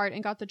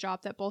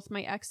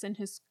my ex and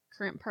his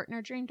current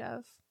partner dreamed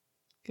of.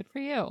 Good for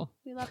you.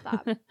 We love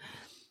that.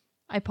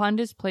 I pawned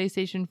his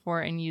PlayStation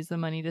 4 and used the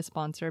money to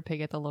sponsor a pig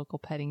at the local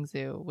petting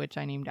zoo, which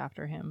I named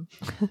after him.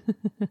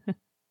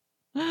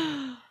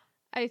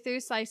 I threw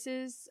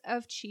slices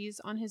of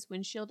cheese on his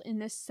windshield in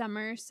the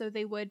summer so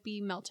they would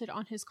be melted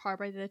on his car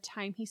by the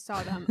time he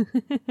saw them.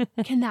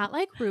 Can that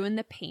like ruin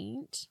the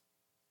paint?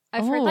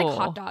 I've heard like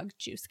hot dog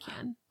juice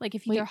can. Like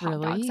if you throw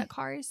hot dogs at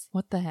cars.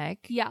 What the heck?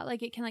 Yeah,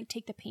 like it can like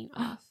take the paint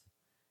off.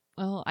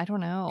 Well, I don't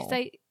know.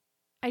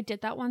 I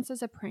did that once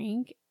as a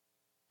prank.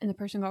 And the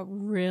person got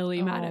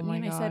really mad at me.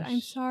 And I said,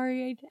 I'm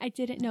sorry. I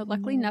didn't know.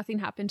 Luckily, nothing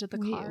happened to the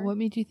car. What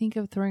made you think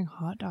of throwing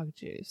hot dog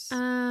juice?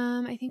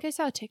 I think I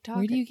saw a TikTok.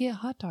 Where do you get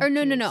hot dog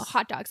juice? No.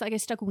 Hot dogs. Like I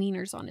stuck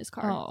wieners on his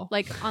car. Oh.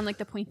 Like on like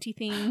the pointy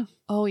thing.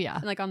 Oh, yeah.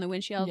 And, like on the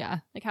windshield. Yeah.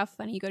 Like how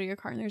funny you go to your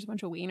car and there's a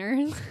bunch of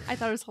wieners. I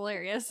thought it was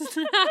hilarious.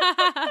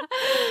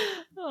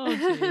 Oh,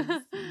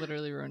 jeez.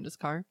 Literally ruined his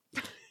car.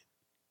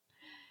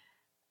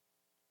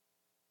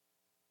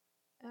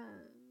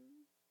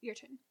 your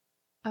turn.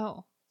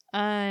 Oh.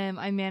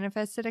 I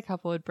manifested a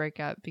couple would break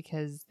up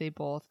because they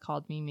both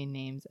called me mean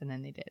names, and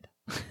then they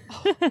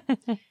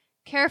did.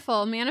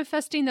 Careful.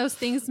 Manifesting those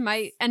things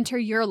might enter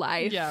your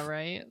life. Yeah,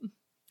 right?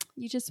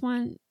 You just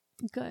want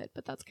good,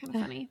 but that's kind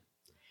of funny.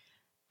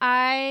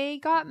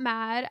 I got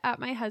mad at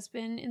my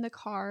husband in the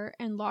car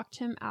and locked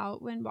him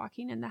out when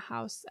walking in the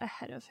house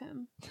ahead of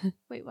him.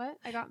 Wait, what?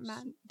 I got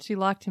mad. She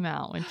locked him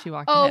out when she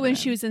walked Oh, ahead when of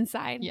she him. was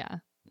inside. Yeah.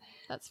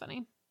 That's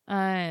funny.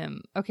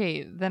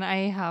 Okay, then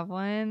I have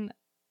one.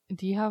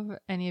 Do you have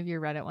any of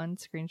your Reddit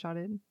ones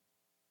screenshotted?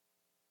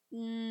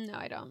 No,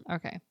 I don't.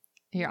 Okay.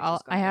 Here,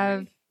 Just go I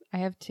ahead.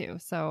 have two,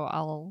 so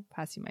I'll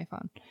pass you my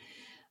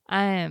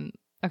phone.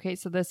 Okay,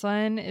 so this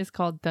one is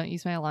called Don't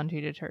Use My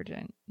Laundry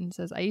Detergent. And it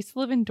says, I used to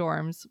live in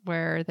dorms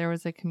where there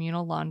was a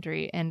communal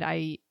laundry, and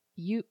I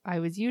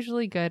was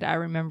usually good at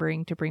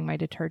remembering to bring my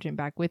detergent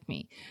bag with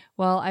me.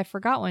 Well, I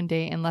forgot one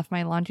day and left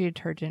my laundry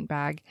detergent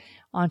bag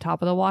on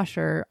top of the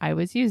washer I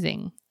was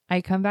using.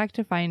 I come back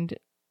to find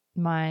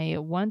my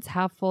once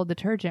half full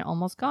detergent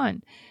almost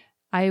gone.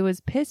 I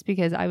was pissed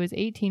because I was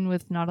 18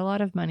 with not a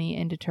lot of money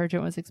and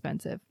detergent was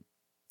expensive,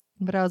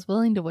 but I was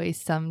willing to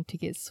waste some to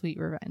get sweet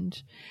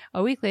revenge.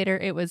 A week later,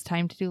 it was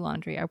time to do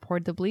laundry. I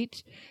poured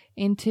bleach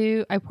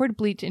into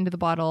the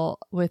bottle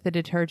with the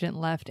detergent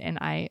left, and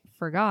I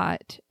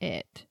forgot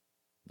it.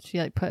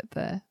 She put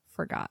the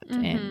forgot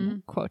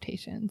in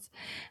quotations.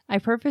 I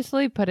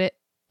purposely put it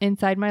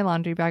inside my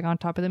laundry bag on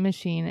top of the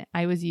machine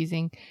I was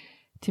using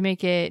to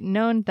make it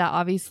known that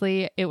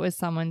obviously it was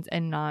someone's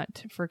and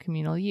not for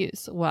communal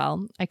use.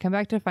 Well, I come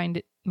back to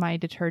find my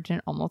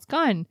detergent almost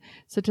gone.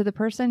 So to the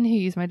person who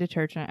used my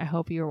detergent, I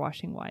hope you were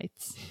washing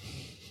whites.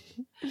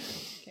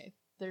 Okay,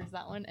 there's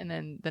that one. And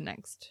then the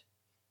next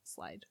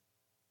slide.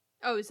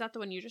 Oh, is that the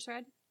one you just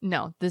read?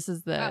 No, this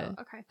is the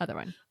okay. other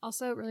one.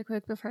 Also, really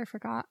quick before I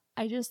forgot,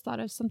 I just thought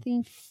of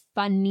something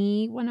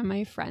funny one of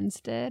my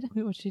friends did.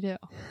 Wait, what'd she do?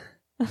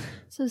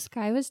 So this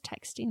guy was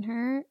texting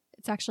her.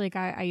 It's actually a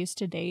guy I used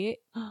to date.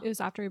 It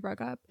was after we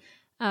broke up.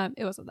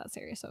 It wasn't that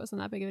serious, so it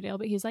wasn't that big of a deal.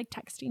 But he's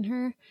texting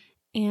her,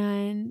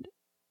 and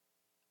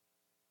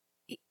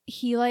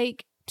he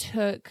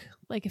took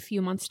a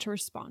few months to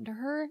respond to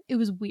her. It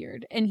was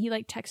weird, and he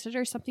texted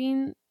her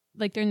something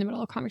during the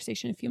middle of a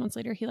conversation. A few months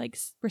later, he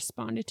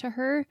responded to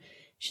her.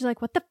 She's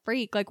like, "What the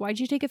freak? Why'd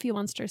you take a few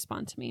months to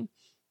respond to me?"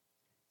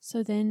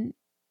 So then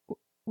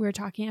we were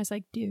talking. I was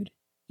like, "Dude,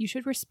 you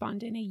should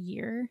respond in a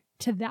year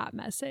to that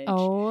message."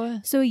 Oh.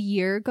 So a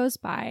year goes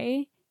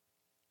by,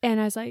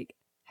 and I was like,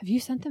 "Have you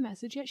sent the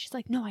message yet?" She's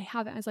like, "No, I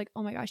haven't." I was like,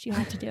 "Oh my gosh, you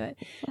have to do it."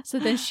 So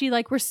then she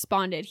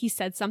responded. He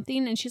said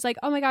something, and she's like,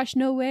 "Oh my gosh,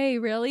 no way,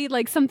 really?"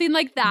 Something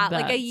like that.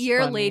 That's a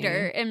year funny.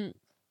 later, and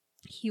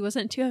he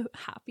wasn't too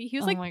happy. He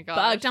was Oh my gosh.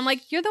 bugged. I'm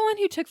like, "You're the one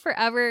who took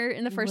forever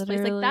in the first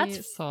place."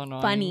 That's so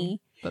annoying.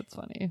 funny. That's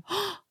funny.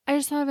 I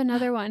just thought of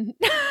another one.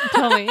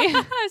 Tell me.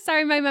 I'm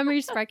sorry, my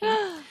memory's sparking.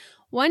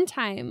 One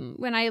time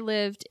when I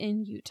lived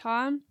in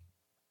Utah,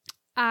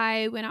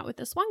 I went out with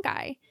this one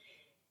guy,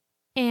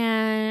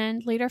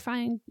 and later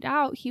find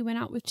out he went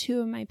out with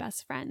two of my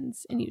best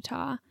friends in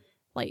Utah.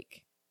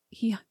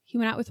 He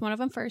went out with one of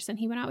them first, and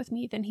he went out with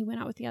me, then he went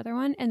out with the other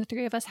one, and the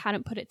three of us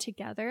hadn't put it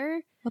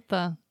together. What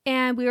the?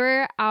 And we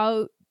were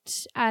out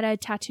at a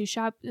tattoo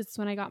shop. It's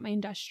when I got my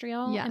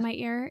industrial in my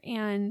ear,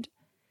 and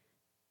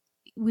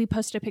we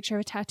posted a picture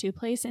of a tattoo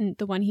place, and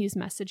the one he was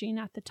messaging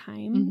at the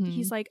time,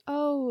 he's like,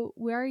 "Oh,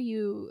 where are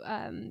you?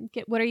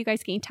 What are you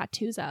guys getting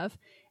tattoos of?"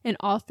 And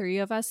all three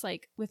of us,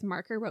 with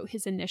marker, wrote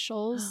his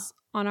initials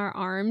on our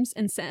arms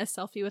and sent a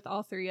selfie with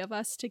all three of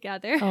us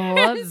together.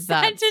 Oh, that's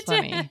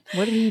funny.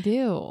 What did he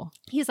do?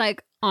 He's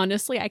like,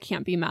 "Honestly, I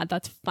can't be mad.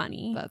 That's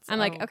funny." I'm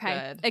like,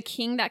 "Okay, good. a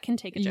king that can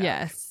take a joke."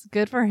 Yes,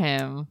 good for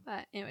him.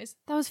 But anyways,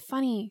 that was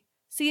funny.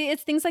 See,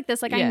 it's things like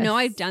this. I know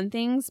I've done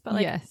things,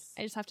 but yes.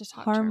 I just have to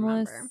talk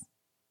Harmless. to remember.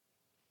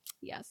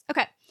 Yes.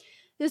 Okay.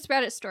 This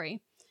Reddit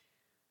story.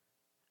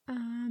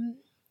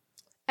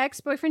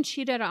 Ex-boyfriend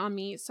cheated on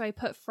me, so I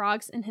put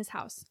frogs in his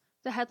house.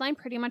 The headline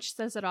pretty much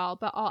says it all,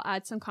 but I'll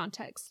add some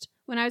context.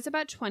 When I was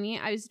about 20,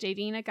 I was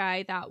dating a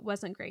guy that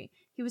wasn't great.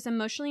 He was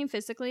emotionally and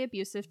physically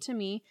abusive to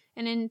me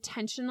and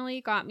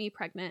intentionally got me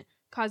pregnant,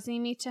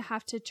 causing me to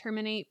have to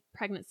terminate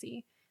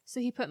pregnancy.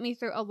 So he put me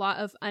through a lot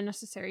of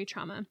unnecessary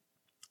trauma.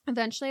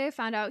 Eventually, I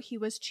found out he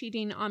was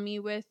cheating on me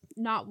with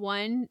not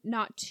one,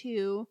 not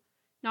two,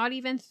 not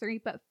even 3,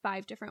 but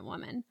 5 different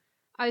women.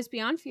 I was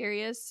beyond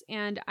furious,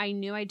 and I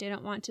knew I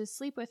didn't want to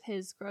sleep with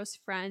his gross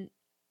friend.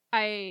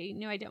 I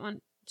knew I didn't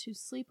want to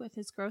sleep with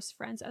his gross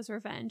friends as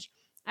revenge.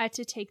 I had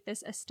to take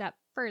this a step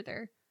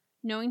further.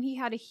 Knowing he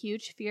had a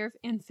huge fear of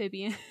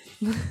amphibians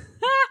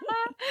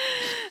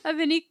of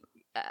any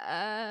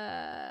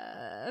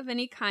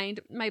kind,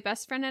 my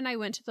best friend and I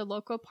went to the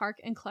local park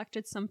and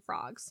collected some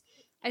frogs.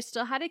 I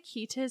still had a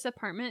key to his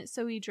apartment,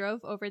 so we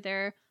drove over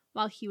there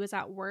while he was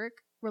at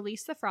work,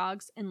 released the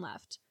frogs, and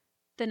left.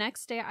 The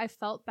next day, I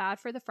felt bad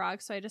for the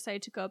frogs, so I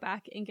decided to go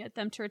back and get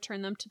them to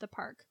return them to the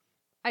park.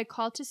 I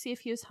called to see if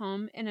he was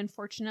home, and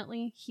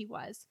unfortunately, he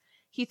was.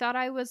 He thought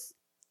I was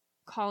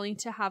calling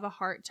to have a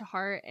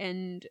heart-to-heart,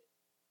 and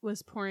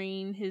was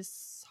pouring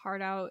his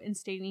heart out and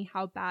stating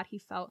how bad he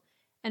felt.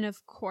 And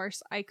of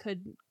course, I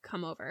could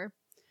come over.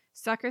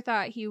 Sucker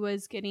thought he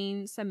was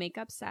getting some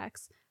makeup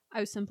sex. I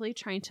was simply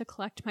trying to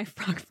collect my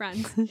frog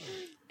friends.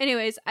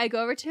 Anyways, I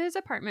go over to his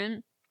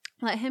apartment,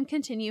 let him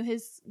continue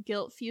his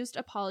guilt-fused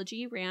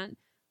apology rant.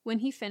 When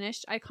he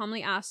finished, I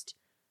calmly asked,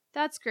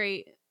 "That's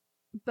great,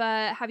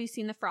 but have you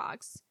seen the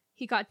frogs?"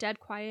 He got dead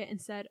quiet and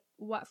said,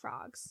 "What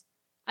frogs?"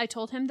 I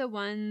told him the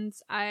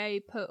ones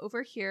I put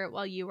over here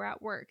while you were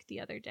at work the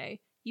other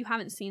day. You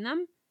haven't seen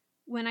them?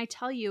 When I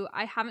tell you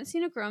I haven't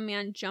seen a grown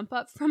man jump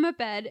up from a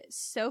bed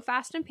so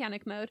fast in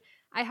panic mode,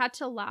 I had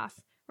to laugh.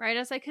 Right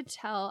as I could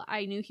tell,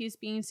 I knew he was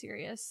being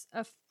serious.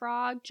 A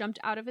frog jumped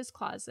out of his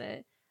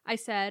closet. I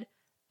said,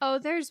 "Oh,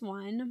 there's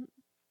one."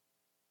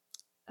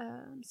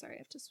 I'm sorry, I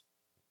have to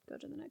go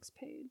to the next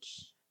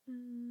page.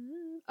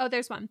 Oh,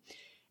 there's one.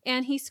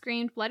 And he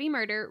screamed bloody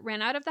murder,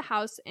 ran out of the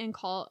house, and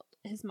called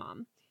his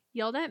mom.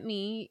 Yelled at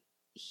me.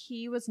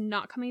 He was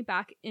not coming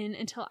back in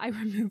until I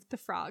removed the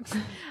frogs.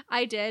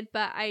 I did,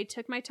 but I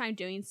took my time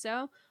doing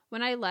so.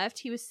 When I left,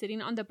 he was sitting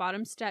on the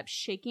bottom step,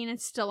 shaking and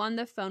still on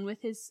the phone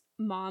with his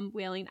mom,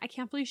 wailing, "I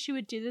can't believe she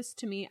would do this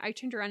to me." I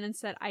turned around and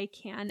said, "I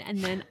can," and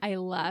then I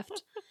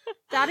left.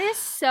 That is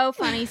so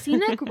funny.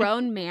 Seeing a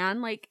grown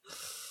man, like,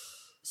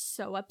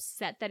 so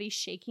upset that he's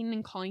shaking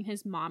and calling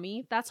his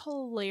mommy. That's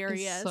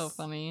hilarious. It's so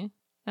funny.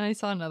 And I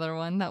saw another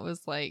one that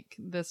was like,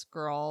 this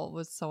girl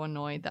was so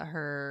annoyed that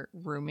her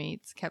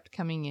roommates kept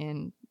coming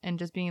in and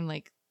just being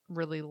like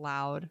really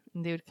loud.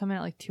 And they would come in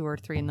at like 2 or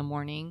 3 in the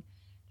morning,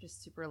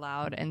 just super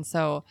loud. And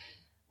so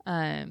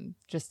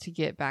just to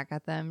get back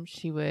at them,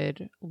 she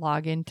would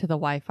log into the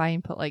Wi-Fi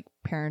and put like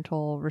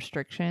parental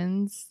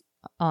restrictions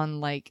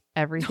on like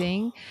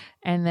everything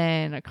and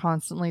then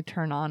constantly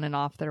turn on and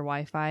off their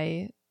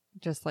Wi-Fi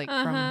just like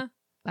from,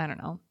 I don't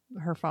know,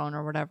 her phone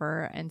or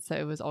whatever. And so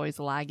it was always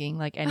lagging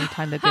like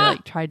anytime that they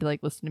like tried to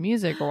like listen to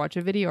music or watch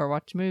a video or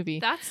watch a movie.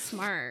 That's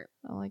smart.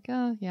 I'm like,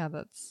 oh yeah,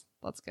 that's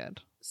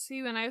good.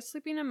 See, when I was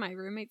sleeping and my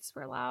roommates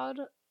were loud,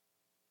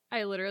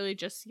 I literally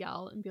just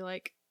yell and be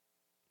like,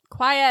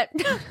 "Quiet."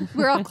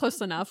 We're all close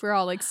enough. We're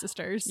all like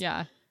sisters.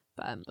 Yeah,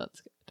 but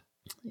that's good.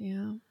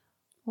 Yeah.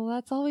 Well,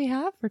 that's all we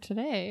have for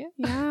today.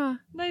 Yeah.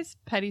 Nice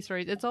petty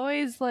stories. It's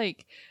always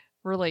like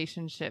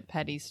relationship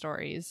petty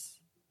stories.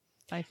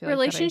 I feel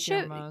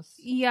relationship, like that I hear most.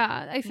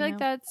 Yeah, I feel like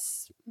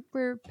that's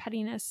where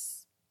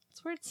pettiness.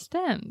 It's where it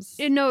stems.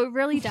 No, it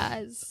really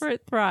does. Where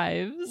it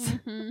thrives.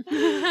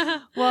 Mm-hmm.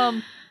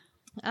 Well,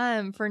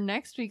 for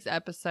next week's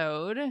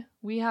episode,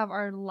 we have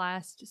our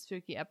last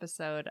spooky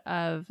episode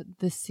of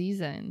the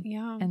season.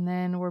 Yeah. And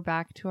then we're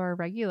back to our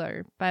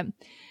regular. But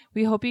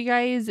we hope you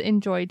guys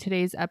enjoyed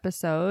today's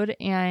episode.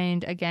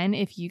 And again,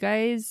 if you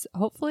guys,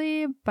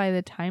 hopefully by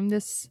the time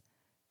this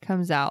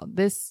comes out,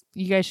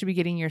 you guys should be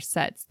getting your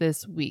sets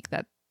this week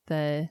that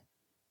the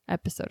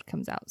episode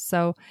comes out.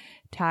 So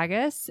tag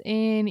us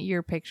in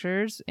your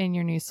pictures in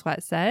your new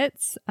sweat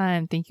sets.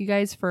 Thank you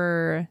guys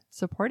for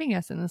supporting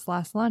us in this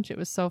last launch. It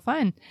was so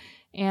fun.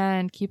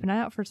 And keep an eye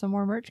out for some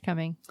more merch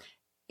coming.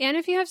 And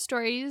if you have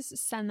stories,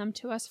 send them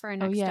to us for our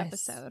next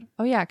episode.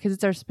 Oh yeah, because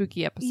it's our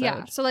spooky episode.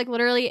 Yeah, so like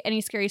literally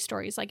any scary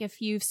stories. Like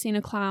if you've seen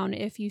a clown,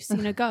 if you've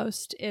seen a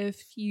ghost,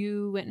 if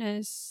you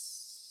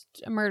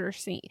witnessed a murder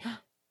scene.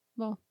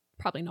 Well,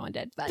 probably no one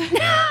did, but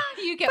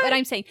you get what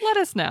I'm saying. Let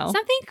us know.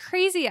 Something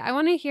crazy. I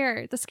want to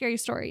hear the scary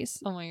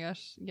stories. Oh my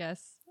gosh.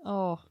 Yes.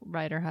 Oh,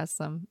 Ryder has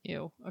some.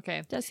 Ew.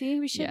 Okay. Does he?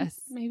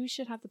 Maybe we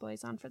should have the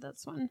boys on for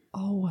this one.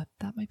 Oh,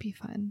 that might be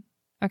fun.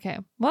 Okay.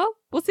 Well,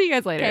 we'll see you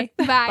guys later. Okay,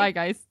 bye. Bye,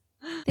 guys.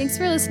 Thanks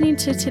for listening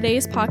to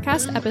today's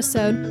podcast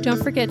episode.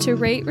 Don't forget to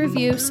rate,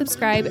 review,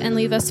 subscribe, and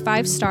leave us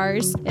 5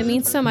 stars. It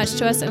means so much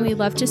to us, and we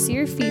love to see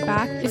your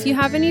feedback. If you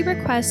have any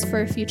requests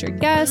for future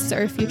guests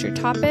or future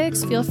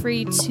topics, feel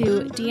free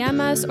to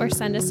DM us or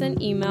send us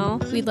an email.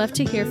 We'd love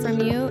to hear from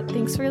you.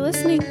 Thanks for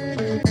listening.